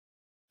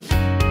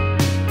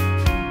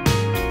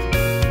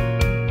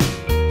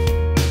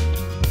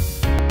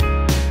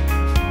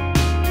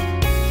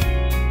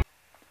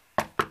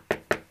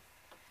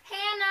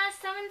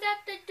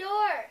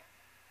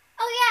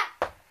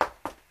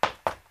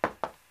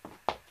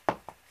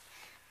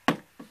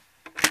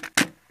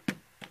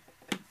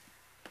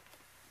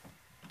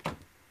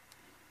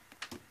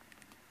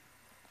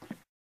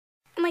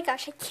my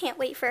gosh, I can't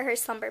wait for her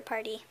slumber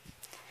party.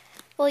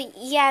 Well,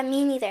 yeah,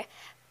 me neither.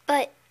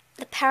 But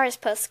the power's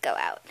supposed to go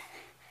out.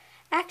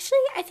 Actually,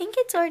 I think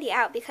it's already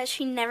out because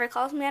she never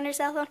calls me on her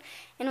cell phone.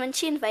 And when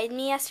she invited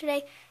me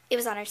yesterday, it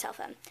was on her cell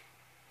phone.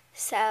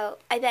 So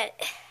I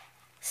bet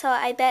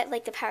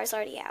like the power's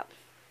already out.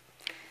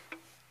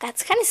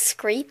 That's kind of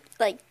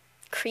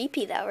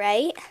creepy though,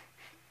 right?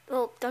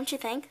 Well, don't you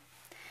think?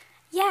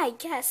 Yeah, I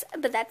guess,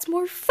 but that's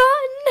more fun.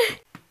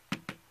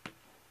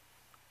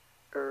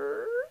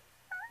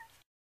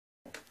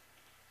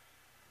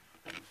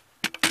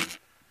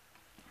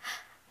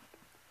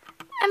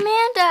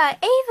 Amanda,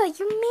 Ava,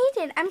 you made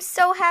it. I'm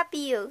so happy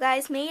you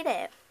guys made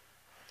it.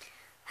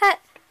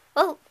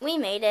 Well, we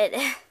made it.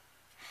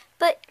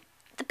 But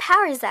the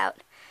power's out.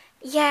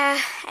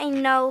 Yeah, I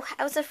know.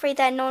 I was afraid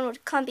that no one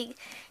would come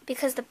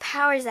because the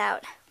power's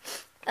out.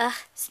 Ugh,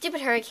 stupid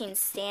Hurricane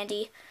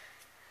Sandy.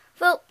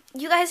 Well,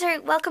 you guys are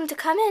welcome to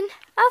come in.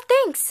 Oh,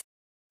 thanks.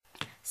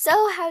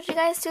 So, how'd you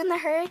guys do in the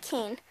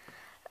hurricane?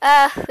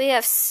 We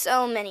have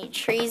so many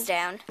trees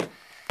down.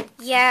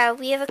 Yeah,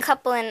 we have a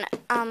couple in,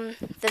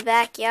 the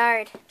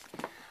backyard.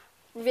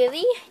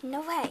 Really?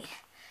 No way.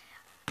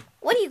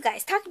 What are you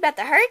guys talking about,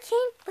 the hurricane?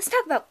 Let's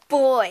talk about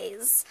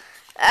boys.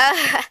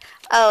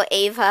 Oh,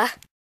 Ava.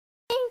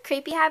 Anything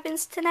creepy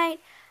happens tonight,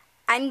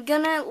 I'm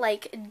gonna,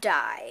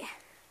 die.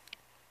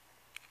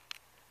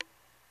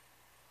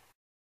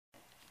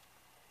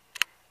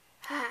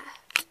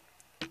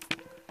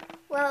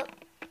 Well,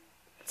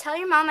 tell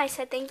your mom I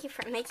said thank you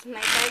for making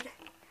my bed.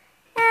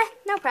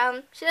 No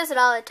problem. She does it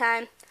all the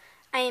time.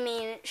 I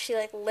mean, she,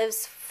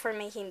 lives for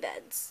making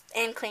beds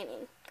and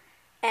cleaning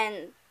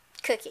and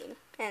cooking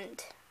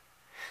and,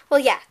 well,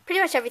 yeah, pretty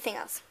much everything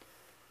else.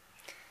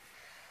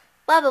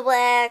 Blah, blah,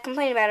 blah,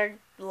 complaining about our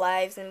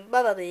lives and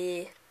blah, blah,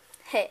 blah.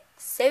 Hey,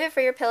 save it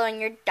for your pillow and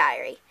your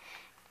diary.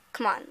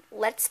 Come on,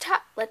 let's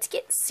talk. Let's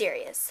get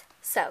serious.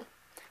 So,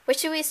 what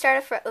should we start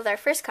off with our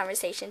first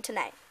conversation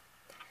tonight?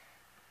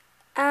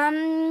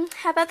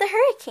 How about the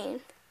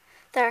hurricane?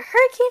 The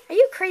hurricane? Are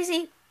you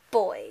crazy?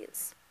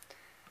 Boys.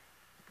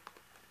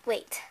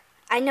 Wait,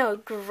 I know a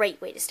great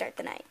way to start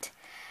the night.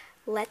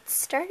 Let's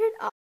start it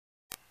off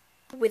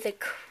with a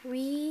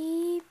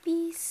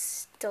creepy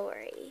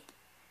story.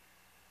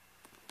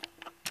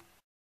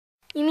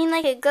 You mean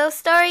like a ghost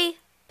story?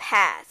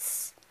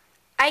 Pass.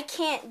 I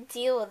can't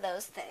deal with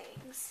those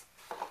things.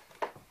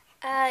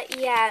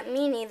 Yeah,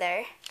 me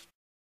neither.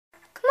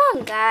 Come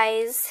on,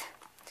 guys.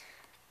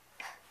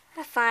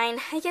 Fine,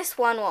 I guess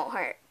one won't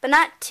hurt, but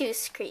not too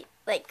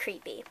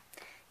creepy.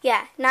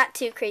 Yeah, not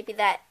too creepy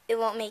that it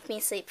won't make me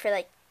sleep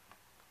for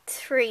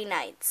 3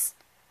 nights.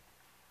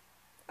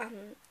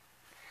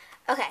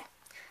 Okay,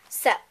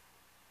 so,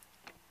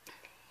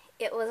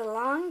 it was a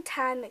long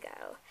time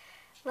ago,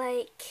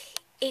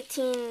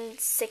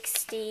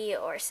 1860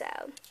 or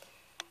so,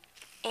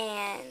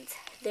 and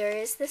there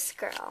is this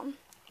girl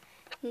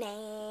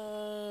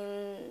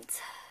named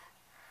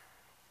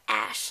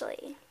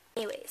Ashley.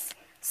 Anyways,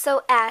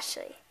 so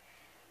Ashley,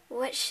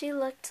 what she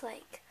looked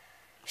like,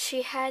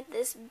 she had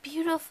this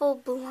beautiful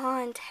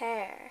blonde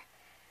hair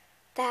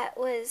that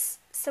was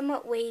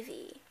somewhat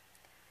wavy.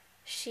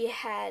 She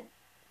had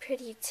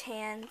pretty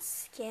tan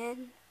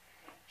skin.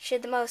 She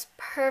had the most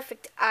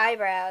perfect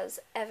eyebrows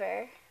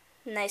ever.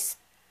 Nice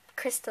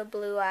crystal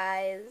blue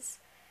eyes.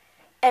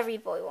 Every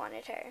boy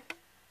wanted her.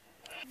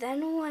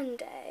 Then one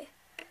day,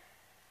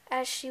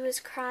 as she was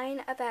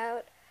crying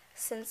about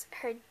since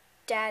her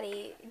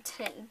daddy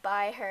didn't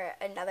buy her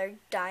another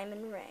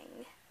diamond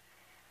ring,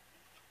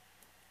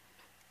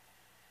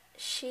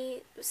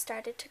 she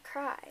started to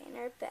cry in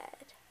her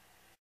bed.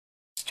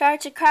 She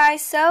started to cry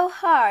so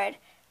hard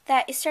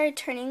that it started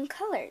turning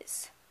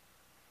colors.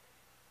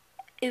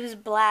 It was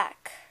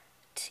black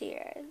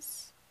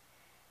tears.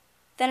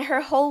 Then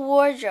her whole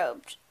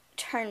wardrobe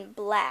turned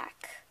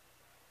black.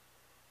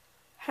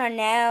 Her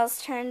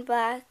nails turned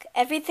black.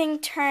 Everything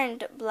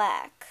turned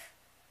black.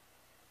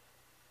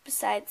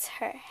 Besides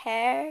her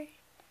hair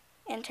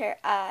and her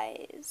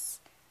eyes.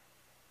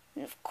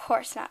 And of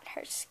course not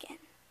her skin.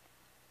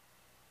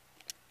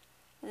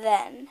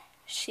 Then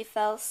she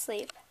fell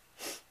asleep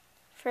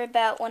for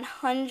about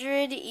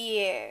 100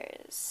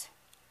 years.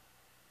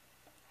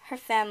 Her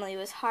family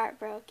was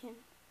heartbroken.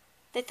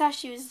 They thought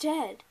she was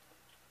dead.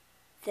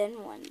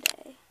 Then one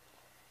day,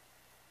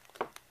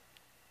 oh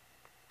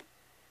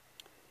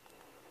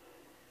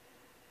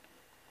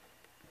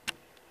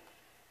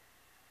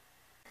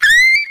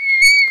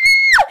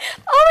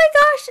my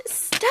gosh,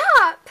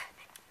 stop!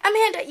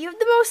 Amanda, you have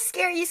the most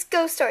scariest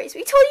ghost stories.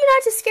 We told you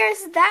not to scare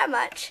us that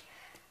much.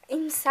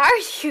 I'm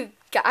sorry, you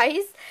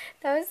guys.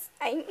 I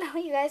didn't know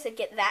you guys would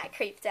get that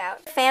creeped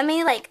out.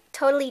 Family,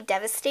 totally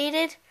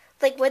devastated.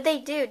 What'd they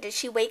do? Did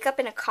she wake up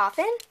in a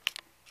coffin?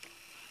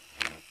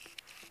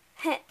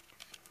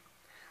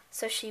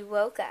 So she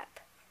woke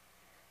up.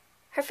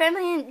 Her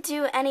family didn't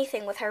do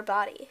anything with her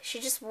body. She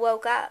just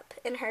woke up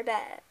in her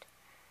bed.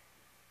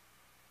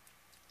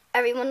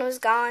 Everyone was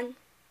gone.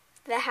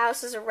 The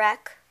house was a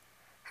wreck.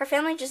 Her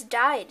family just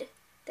died.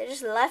 They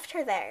just left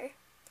her there,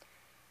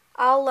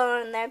 all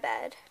alone in their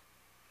bed.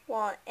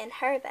 well, in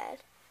her bed.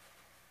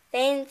 They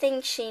didn't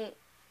think she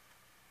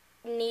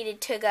needed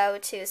to go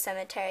to a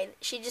cemetery.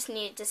 She just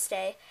needed to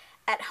stay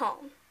at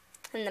home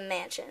in the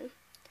mansion.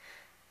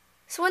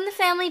 So when the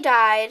family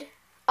died,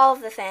 all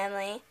of the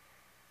family,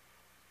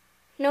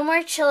 no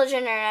more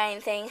children or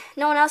anything,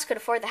 no one else could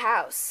afford the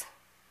house.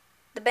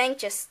 The bank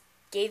just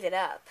gave it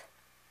up.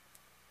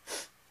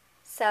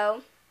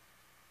 So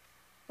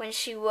when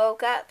she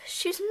woke up,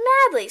 she was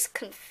madly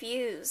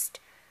confused.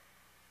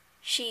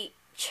 She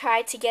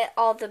tried to get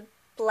all the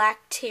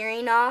black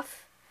tearing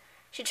off.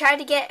 She tried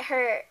to get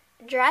her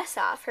dress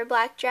off, her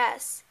black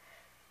dress.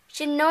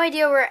 She had no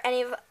idea where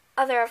any of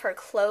other of her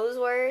clothes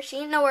were. She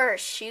didn't know where her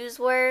shoes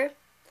were.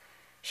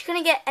 She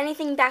couldn't get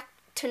anything back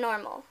to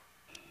normal.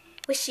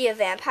 Was she a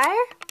vampire?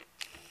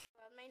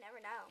 Well, we may never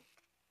know.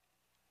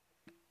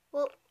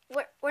 Well,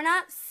 we're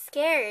not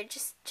scared.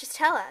 Just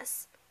tell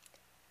us.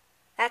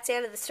 That's the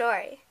end of the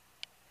story.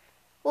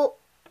 Well,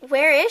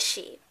 where is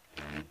she?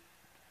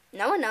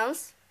 No one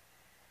knows.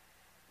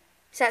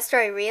 Is that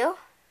story real?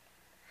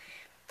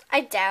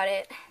 I doubt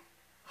it.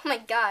 Oh my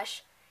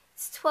gosh,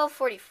 it's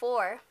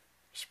 12:44. We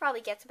should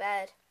probably get to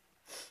bed.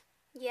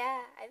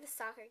 Yeah, I have a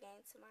soccer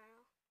game tomorrow.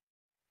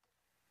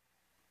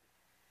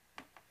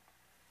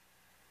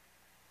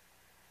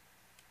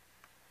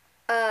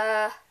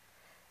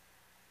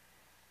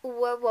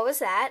 What was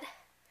that?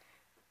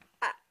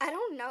 I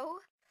don't know.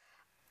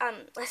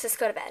 Let's just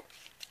go to bed.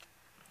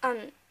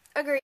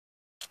 Agree.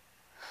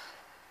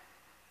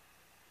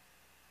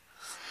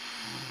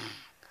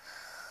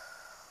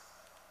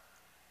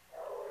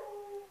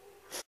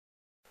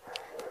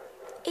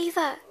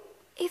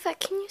 Ava,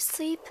 can you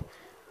sleep?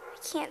 I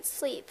can't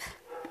sleep.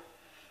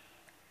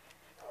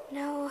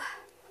 No,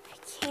 I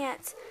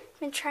can't. I've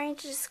been trying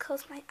to just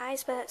close my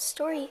eyes, but that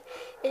story,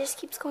 it just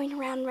keeps going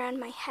around and around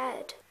my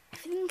head.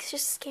 Everything's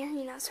just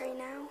scaring us right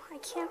now. I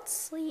can't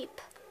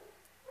sleep.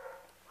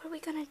 What are we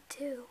gonna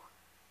do?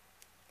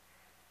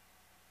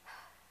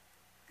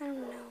 I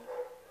don't know.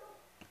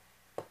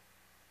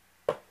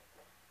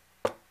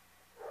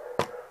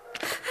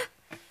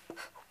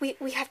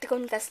 We have to go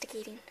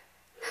investigating.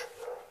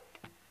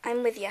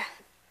 I'm with ya.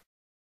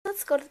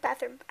 Let's go to the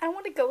bathroom. I don't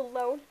want to go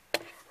alone.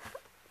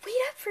 Wait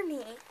up for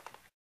me.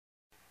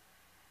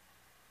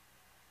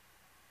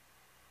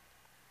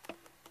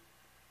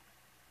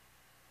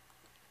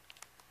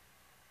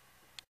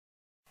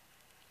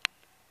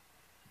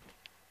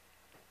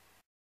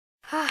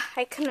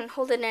 I couldn't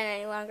hold it in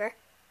any longer.